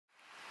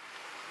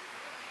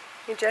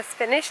We just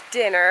finished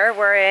dinner.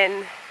 We're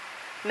in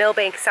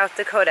Millbank, South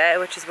Dakota,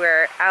 which is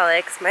where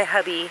Alex, my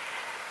hubby,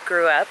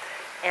 grew up.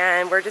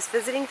 And we're just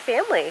visiting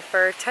family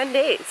for 10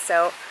 days.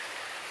 So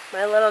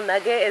my little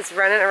nugget is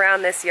running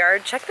around this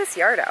yard. Check this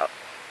yard out.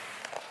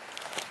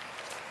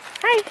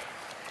 Hi.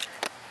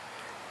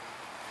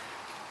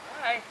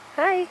 Hi.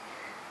 Hi.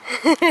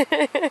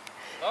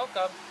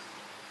 Welcome.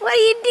 What are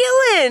you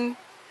doing?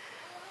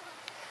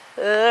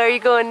 Are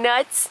you going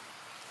nuts?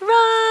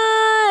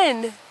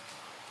 Run!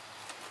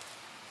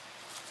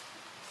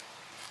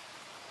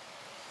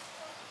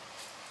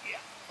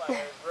 Yeah,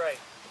 right.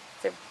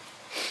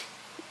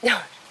 No.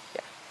 Yeah.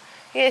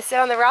 You gonna sit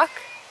on the rock?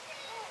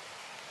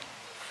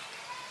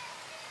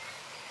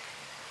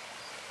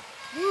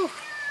 Woo.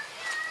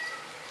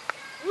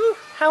 Woo.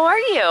 How are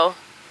you?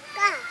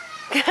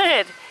 Good.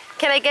 Good.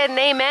 Can I get an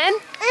amen?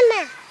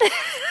 Amen.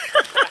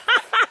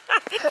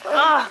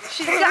 Oh,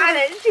 she's got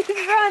it. She's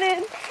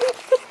running.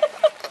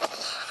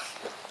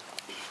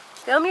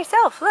 Film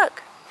yourself.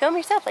 Look. Film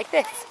yourself like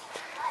this.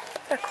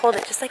 Look, hold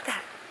it just like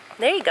that.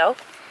 There you go.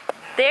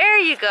 There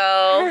you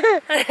go.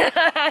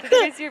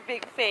 There's your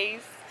big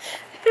face.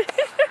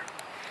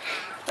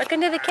 Look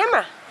into the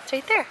camera. It's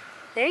right there.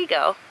 There you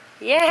go.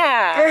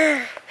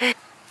 Yeah.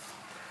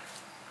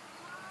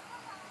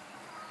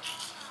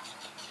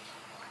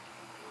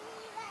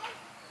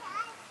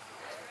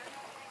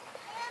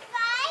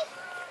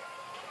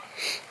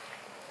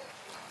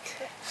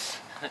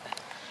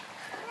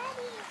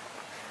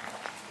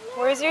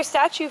 Where's your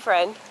statue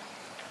friend?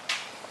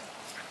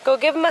 Go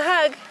give him a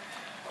hug.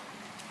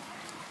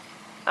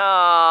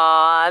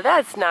 Aw,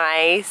 that's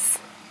nice.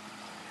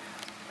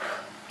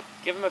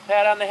 Give him a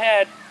pat on the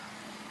head.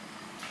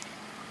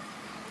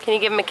 Can you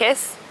give him a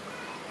kiss?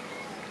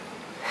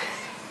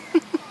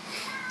 You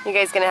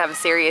guys gonna have a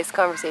serious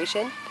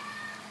conversation?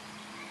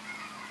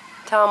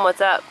 Tell him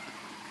what's up.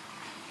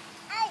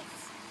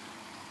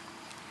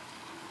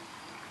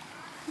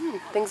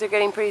 Things are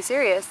getting pretty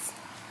serious.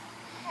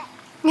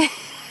 Hi.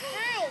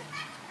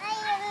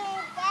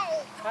 Hi,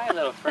 Daddy. Hi,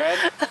 little Fred.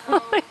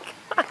 Oh my god.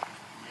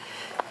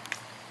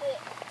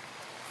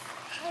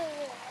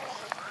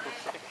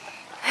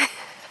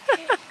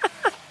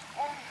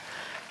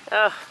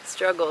 Oh,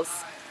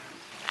 struggles.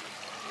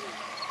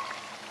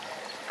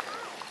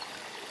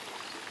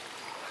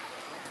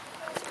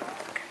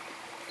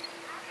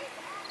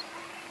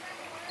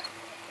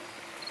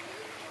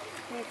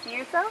 Can you see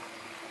yourself?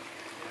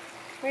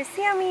 Where's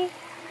Sammie?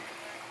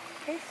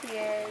 There she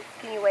is.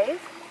 Can you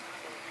wave?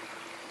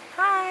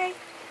 Hi.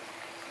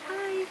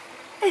 Hi.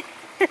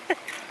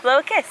 Blow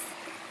a kiss.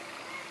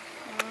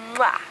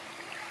 Mwah.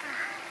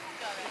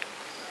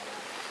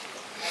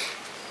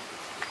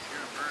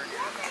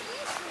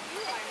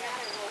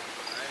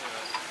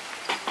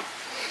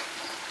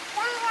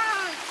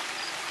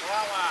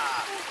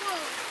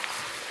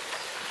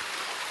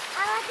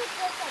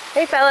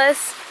 Hey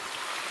fellas.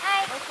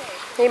 Hi.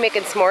 Are you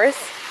making s'mores?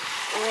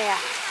 Yeah.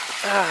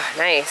 Oh,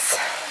 nice.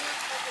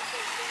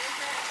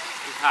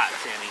 It's hot,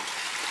 Sammie.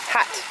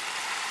 Hot.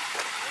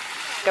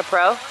 Like a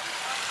pro?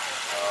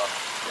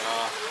 No.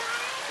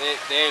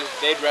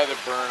 They'd rather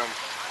burn them.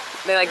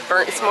 They like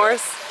burnt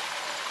s'mores?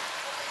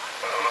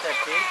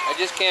 I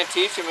just can't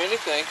teach them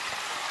anything.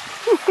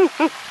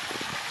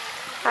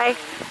 Hi.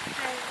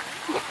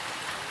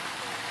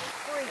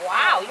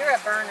 Wow, you're a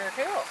burner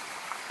too.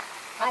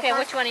 Okay,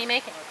 which one are you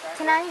making?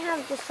 Can I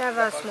have just have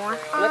a s'more?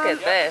 Look at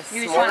this.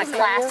 You just want a S'mores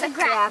classic?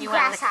 Grass, You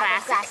want the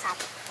classic?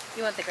 grasshopper.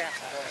 You want the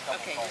grasshopper?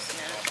 Okay, just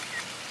a minute.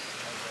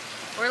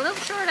 We're a little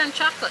short on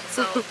chocolate,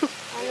 so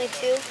Only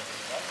two?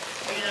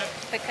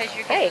 because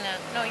you're Hey. getting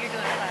a no, you're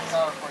doing a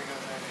classic.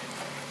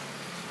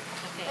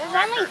 Okay. There's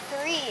only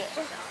three.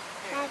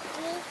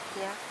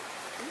 Yeah.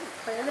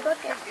 Put it in the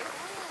bucket.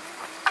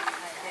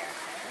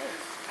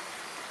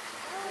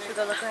 Should we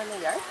go look around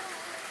the yard?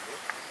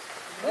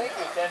 Thank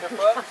you,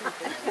 tenderfoot.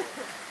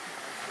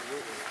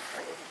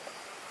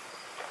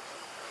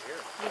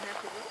 You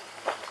have to go.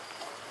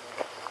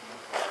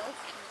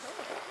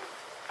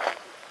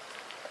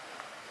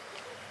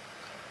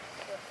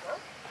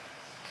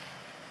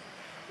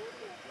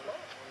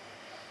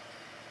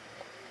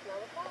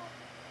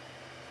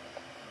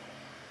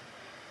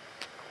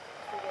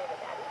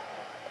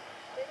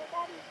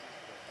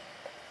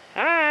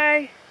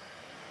 Hi.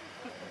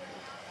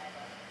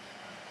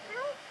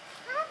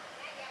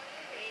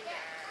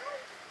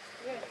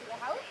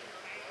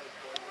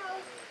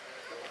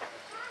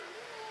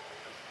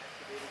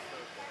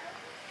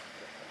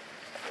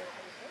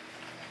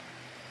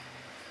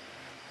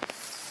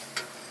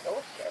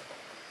 Oh shit.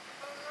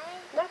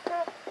 Knock,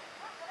 knock.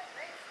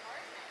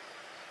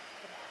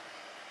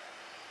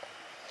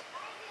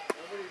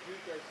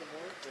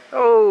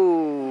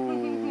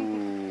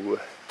 Oh.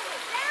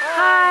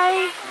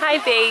 Hi. Hi,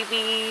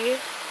 baby.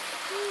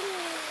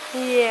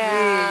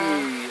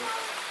 Yeah.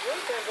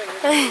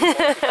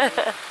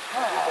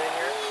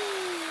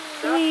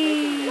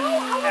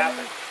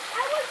 Happen.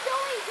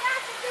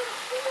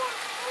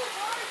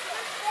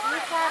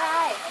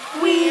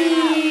 Wee.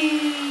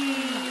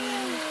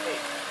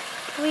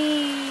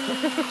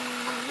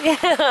 Wee.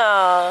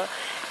 Yeah.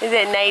 Is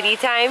it nighty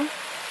time?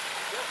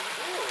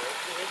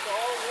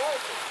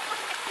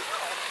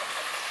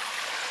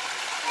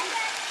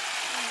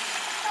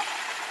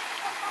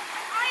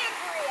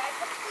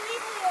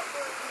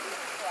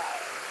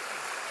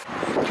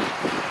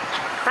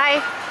 Hi.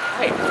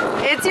 Hi.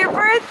 It's your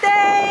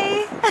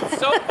birthday.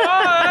 So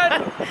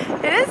fun.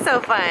 It is so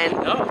fun.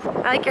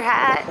 Oh, I like your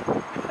hat.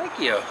 thank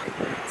you.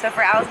 So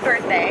for Al's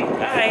birthday,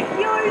 Hi.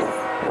 yours.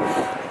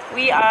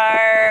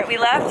 We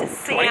left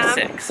Sam.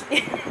 26. You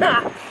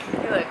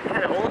look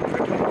kind of old for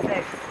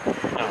 26.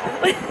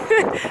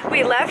 Oh.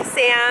 We left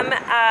Sam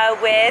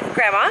with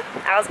Grandma,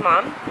 Al's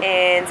mom,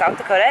 in South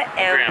Dakota,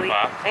 and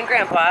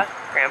Grandpa.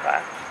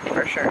 Grandpa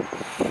for sure.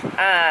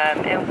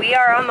 And we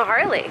are on the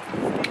Harley.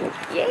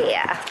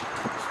 Yeah.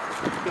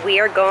 We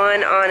are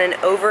going on an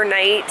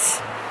overnight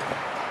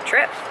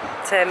trip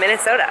to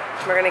Minnesota.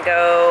 We're gonna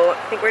go,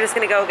 I think we're just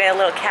gonna go get a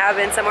little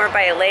cabin somewhere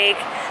by a lake.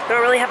 We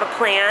don't really have a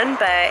plan,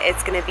 but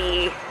it's gonna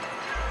be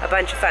a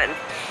bunch of fun.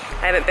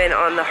 I haven't been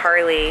on the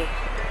Harley,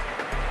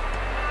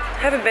 I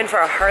haven't been for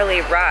a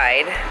Harley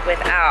ride with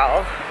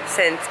Al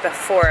since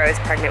before I was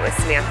pregnant with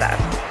Samantha.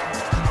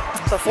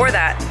 Before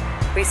that,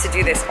 we used to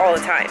do this all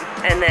the time.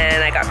 And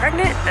then I got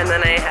pregnant, and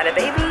then I had a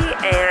baby,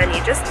 and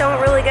you just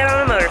don't really get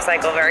on a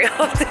motorcycle very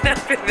often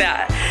after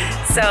that.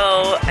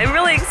 So I'm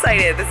really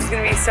excited. This is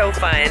gonna be so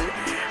fun.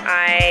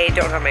 I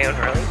don't have my own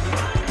Harley.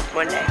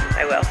 One day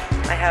I will.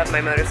 I have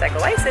my motorcycle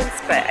license,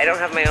 but I don't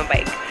have my own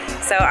bike.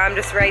 So I'm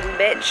just riding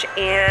bitch,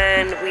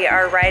 and we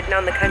are riding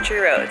on the country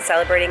road,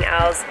 celebrating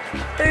Al's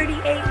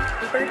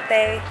 38th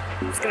birthday.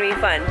 It's gonna be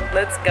fun.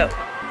 Let's go.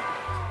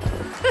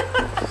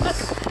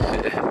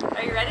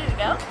 Are you ready to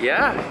go?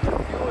 Yeah.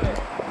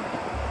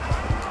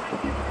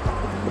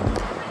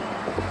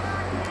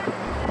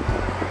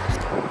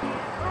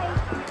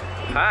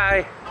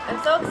 Hi. I'm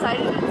so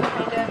excited. It's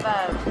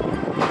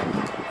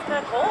kind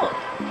of cold.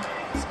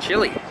 It's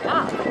chilly.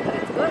 Yeah, but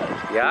it's good.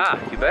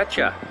 Yeah, you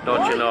betcha.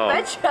 Don't you know? You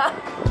betcha.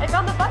 I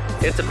found the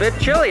button. It's a bit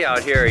chilly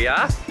out here,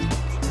 yeah?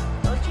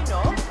 Don't you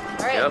know?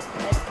 All right, Yep.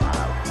 let's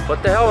go.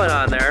 Put the helmet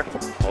on there.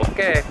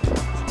 Okay.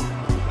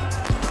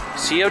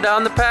 See you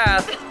down the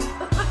path.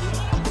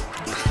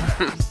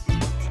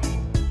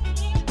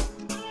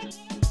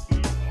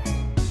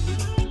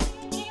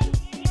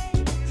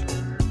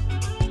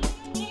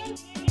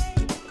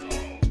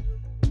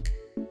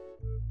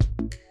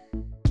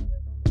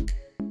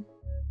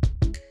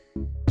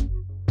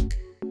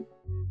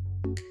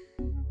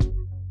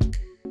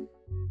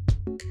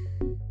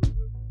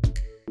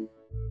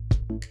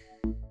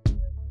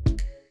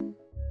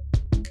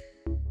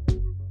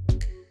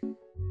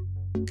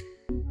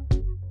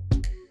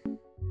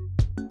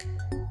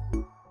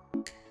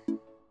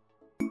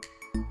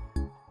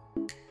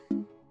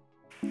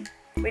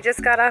 We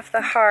just got off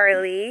the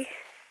Harley,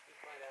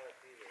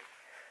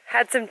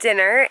 had some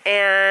dinner,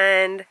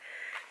 and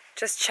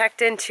just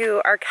checked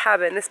into our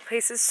cabin. This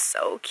place is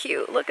so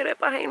cute. Look at it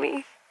behind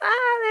me.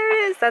 Ah, there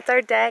it is. That's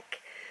our deck.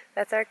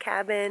 That's our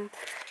cabin.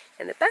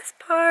 And the best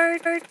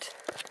part,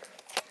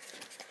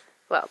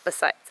 well,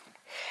 besides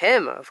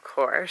him, of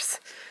course,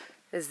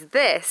 is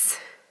this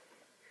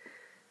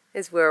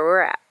is where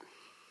we're at.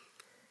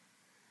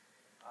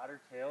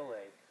 Ottertail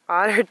Lake.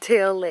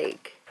 Ottertail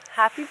Lake.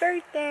 Happy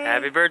birthday.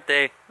 Happy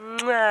birthday.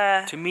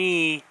 Mwah. To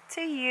me.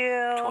 To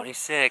you.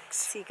 26.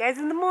 See you guys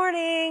in the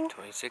morning.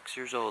 26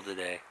 years old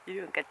today. You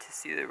don't get to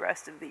see the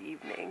rest of the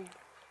evening.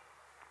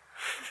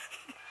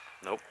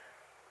 Nope.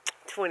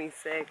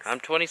 26. I'm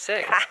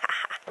 26.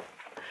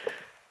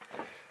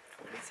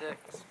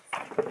 26.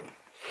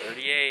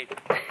 38.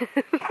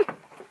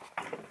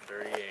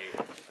 38.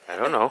 I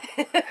don't know.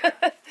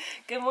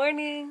 Good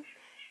morning.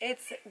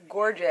 It's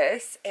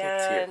gorgeous.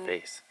 Can't see your and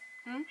face.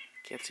 Hmm?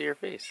 Can't see your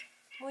face.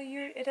 Well,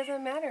 it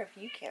doesn't matter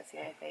if you can't see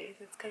my face.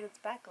 It's because it's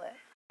backlit.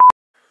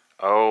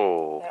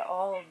 Oh. They're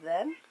all of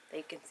them.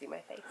 They can see my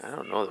face. I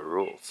don't know the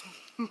rules.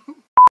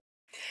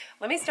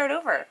 Let me start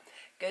over.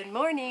 Good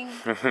morning.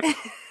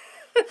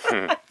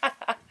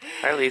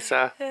 Hi,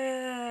 Lisa.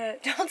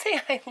 Don't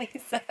say hi,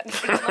 Lisa. I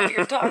don't know what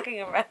you're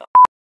talking about.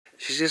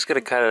 She's just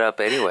gonna cut it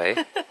up anyway.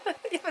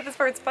 Yeah, but this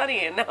part's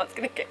funny, and now it's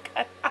gonna get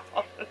cut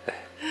out.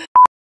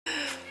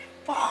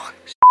 Fuck.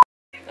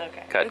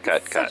 Okay.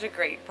 Cut. Such a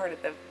great part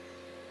of the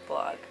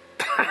vlog.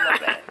 I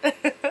love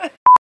it.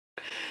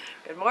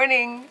 Good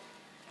morning,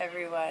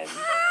 everyone.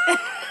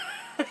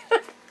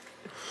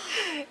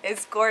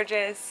 It's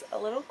gorgeous. A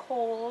little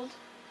cold.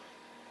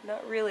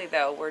 Not really,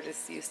 though. We're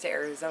just used to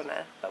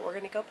Arizona. But we're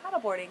gonna go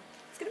paddleboarding.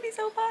 It's gonna be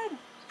so fun.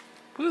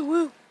 Woo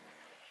woo.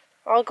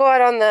 I'll go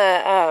out on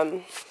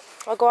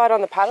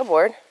the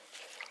paddleboard,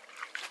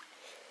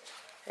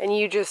 and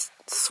you just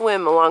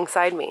swim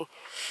alongside me.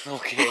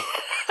 Okay.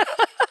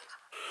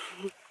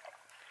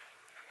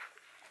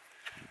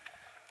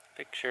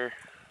 Picture.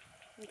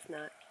 It's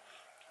not.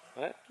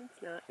 What?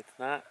 It's not. It's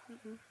not.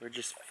 We're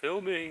just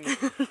filming.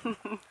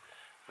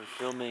 We're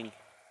filming.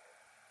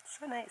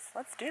 So nice.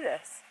 Let's do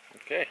this.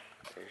 Okay.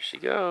 There she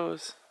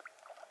goes.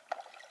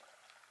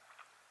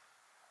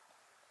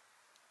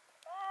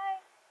 Bye.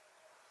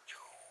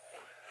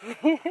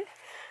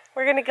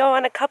 We're gonna go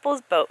on a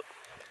couple's boat.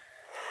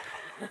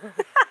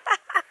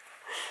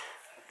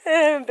 I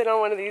haven't been on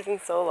one of these in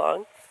so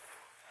long.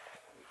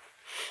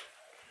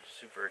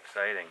 Super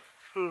exciting.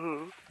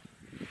 Mm-hmm.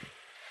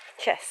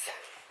 Yes,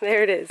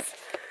 there it is.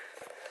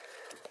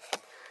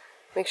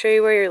 Make sure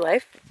you wear your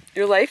life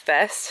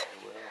vest.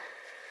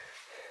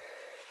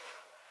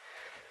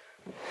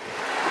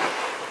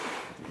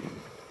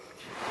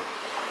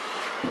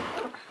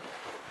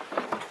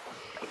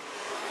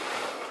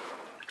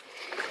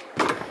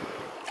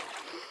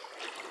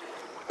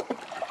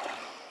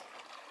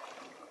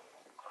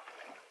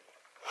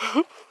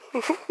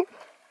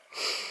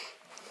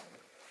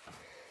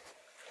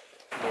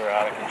 We're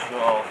out of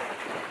control.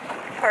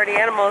 Party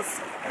animals.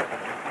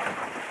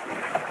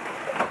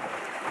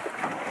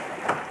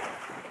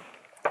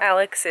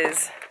 Alex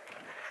is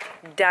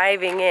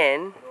diving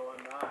in. No,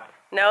 I'm not.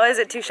 No, is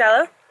it too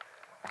shallow?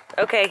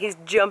 Okay, he's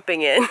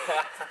jumping in.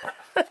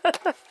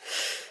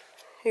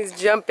 He's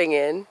jumping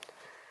in.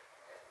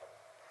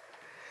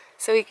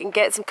 So we can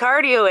get some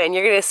cardio in.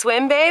 You're gonna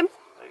swim, babe?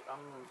 Like,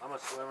 I'm a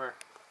swimmer.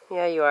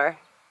 Yeah, you are.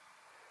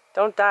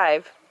 Don't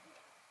dive.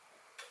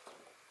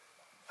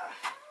 I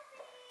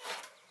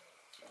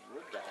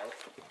would dive.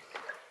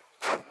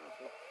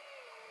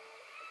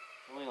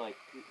 Only like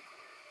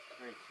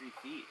 3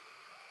 feet.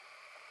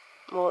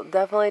 Well,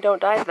 definitely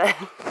don't dive then.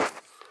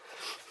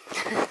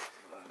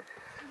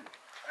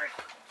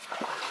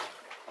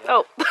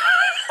 Oh,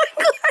 I'm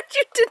glad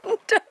you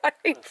didn't dive.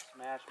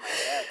 Smash my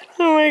head.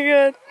 Oh my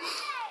god.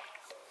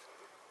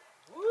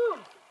 Woo!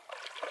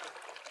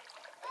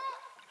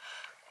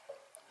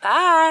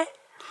 Bye.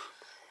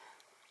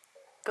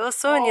 Go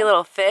swimming, you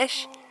little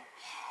fish.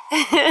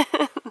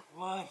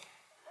 One.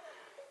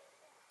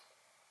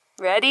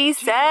 Ready,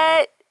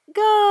 set,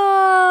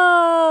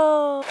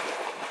 go!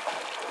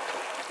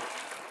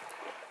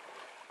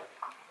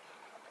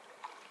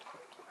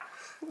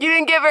 You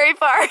didn't get very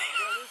far. I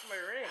lose my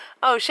ring.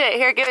 Oh shit,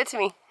 here, give it to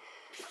me.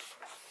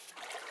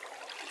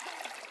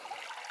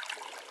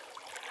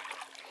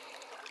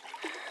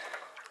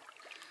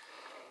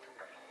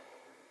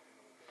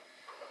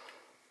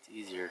 It's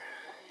easier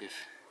if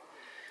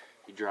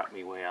you drop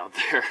me way out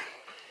there.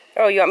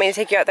 Oh, you want me to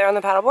take you out there on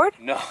the paddleboard?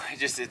 No, it's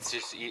just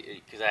because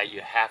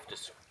you have to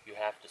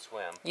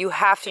swim. You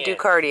have to do And-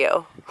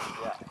 cardio.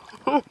 Yeah.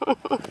 You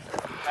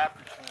have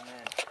to swim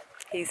in.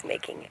 He's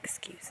making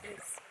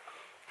excuses.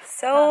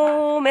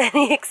 So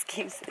many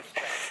excuses.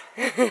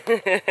 I'm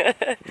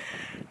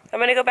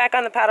gonna go back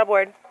on the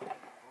paddleboard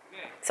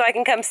Okay, so I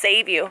can come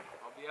save you. I'll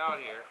be out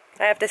here.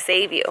 I have to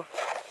save you. Be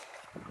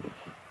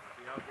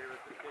out here with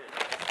the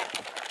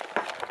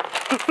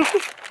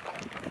kids.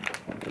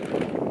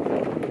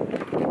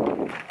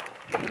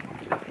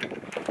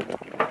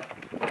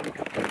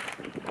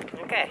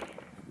 Okay.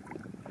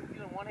 You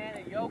doing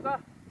one-handed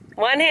yoga?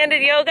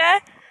 One-handed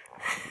yoga?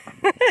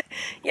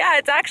 Yeah,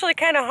 it's actually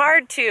kind of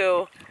hard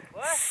to.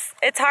 What?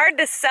 It's hard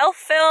to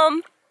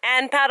self-film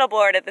and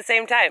paddleboard at the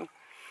same time.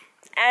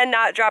 And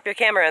not drop your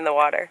camera in the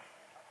water.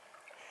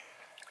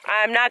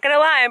 I'm not gonna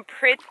lie, I'm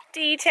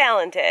pretty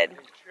talented.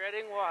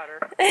 Treading water.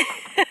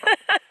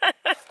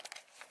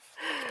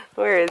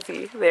 Where is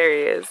he? There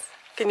he is.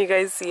 Can you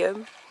guys see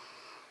him?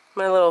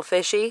 My little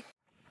fishy.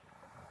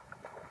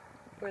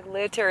 We're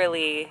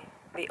literally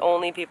the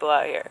only people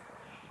out here.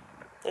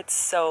 It's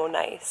so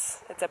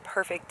nice. It's a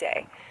perfect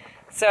day.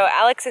 So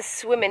Alex is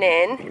swimming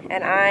in,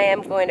 and I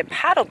am going to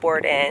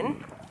paddleboard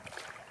in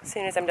as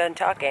soon as I'm done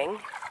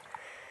talking.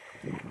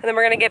 And then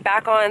we're gonna get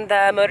back on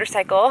the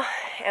motorcycle,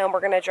 and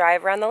we're gonna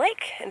drive around the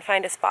lake and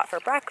find a spot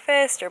for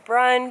breakfast or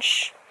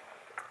brunch.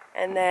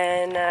 And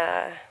then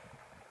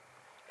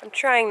I'm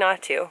trying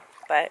not to,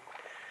 but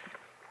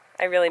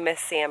I really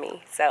miss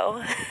Sammie,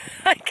 so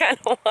I kind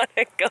of want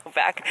to go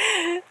back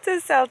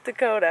to South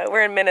Dakota.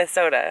 We're in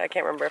Minnesota. I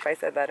can't remember if I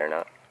said that or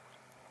not.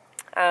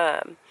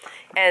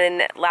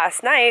 And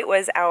last night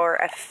was our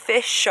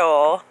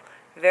official,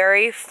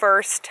 very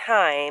first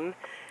time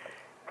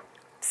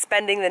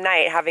spending the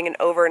night, having an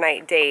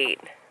overnight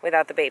date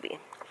without the baby.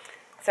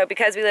 So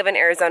because we live in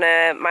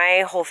Arizona,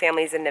 my whole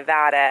family's in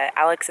Nevada,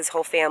 Alex's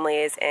whole family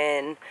is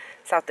in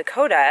South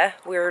Dakota.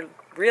 We're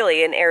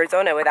really in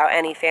Arizona without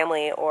any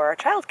family or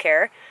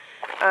childcare,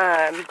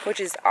 which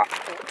is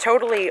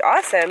totally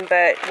awesome.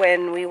 But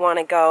when we want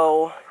to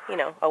go, you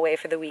know, away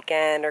for the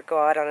weekend or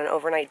go out on an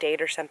overnight date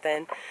or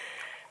something,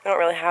 we don't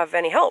really have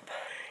any help.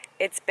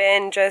 It's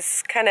been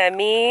just kind of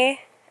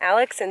me,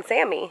 Alex, and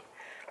Sammie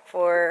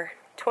for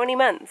 20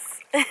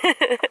 months.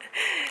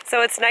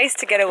 So it's nice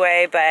to get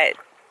away, but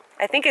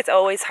I think it's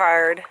always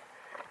hard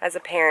as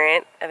a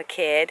parent of a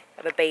kid,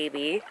 of a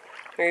baby,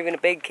 or even a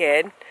big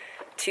kid,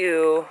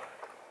 to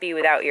be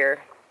without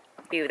your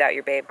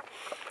babe.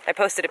 I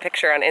posted a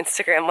picture on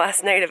Instagram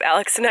last night of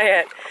Alex and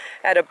I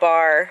at a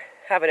bar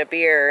having a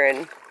beer,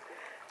 and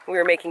we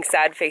were making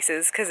sad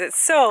faces because it's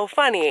so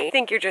funny. I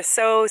think you're just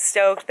so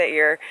stoked that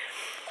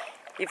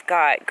you've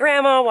got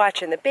grandma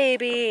watching the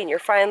baby and you're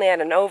finally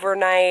at an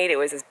overnight. It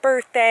was his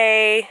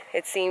birthday.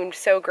 It seemed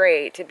so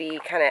great to be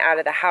kind of out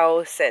of the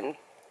house and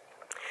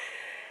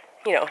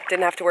you know,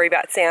 didn't have to worry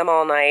about Sam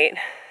all night.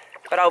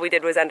 But all we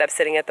did was end up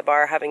sitting at the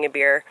bar having a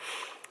beer,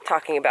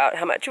 talking about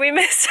how much we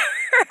miss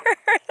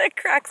her. That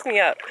cracks me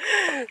up.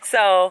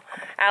 So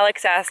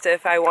Alex asked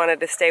if I wanted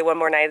to stay one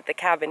more night at the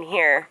cabin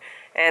here,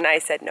 and I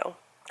said no.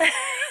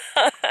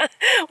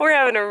 We're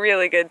having a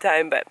really good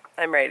time, but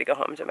I'm ready to go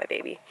home to my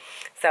baby.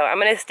 So I'm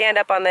gonna stand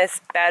up on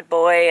this bad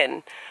boy,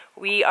 and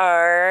we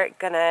are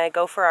gonna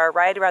go for our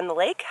ride around the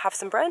lake, have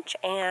some brunch,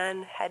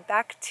 and head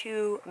back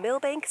to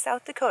Millbank,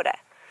 South Dakota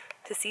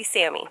to see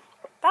Sammie.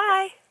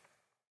 Bye!